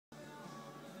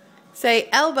Say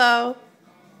elbow.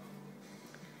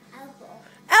 Elbow.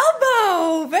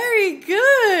 Elbow! Very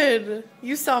good.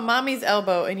 You saw mommy's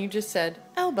elbow and you just said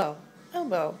elbow.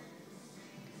 Elbow.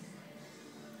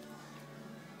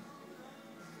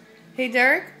 Hey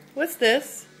Derek, what's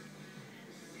this?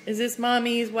 Is this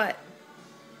mommy's what?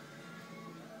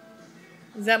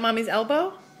 Is that mommy's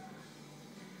elbow?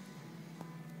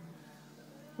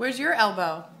 Where's your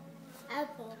elbow?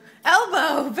 Elbow.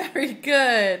 Elbow! Very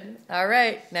good. All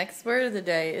right, next word of the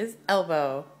day is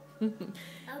elbow. Elbow.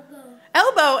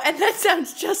 Elbow, and that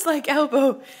sounds just like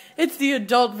elbow. It's the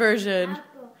adult version.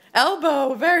 Elbow.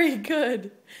 Elbow, very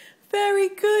good. Very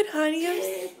good,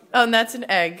 honey. Oh, and that's an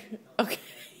egg. Okay.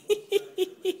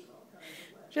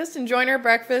 Just enjoying her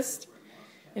breakfast.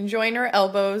 Enjoying her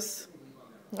elbows.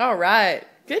 All right.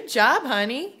 Good job,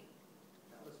 honey.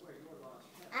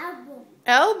 Elbow.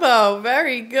 Elbow,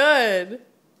 very good.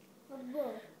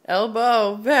 Elbow.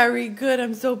 Elbow, very good.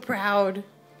 I'm so proud.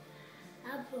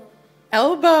 Elbow.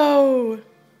 Elbow.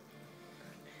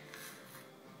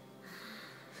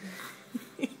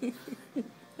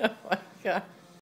 Oh my God.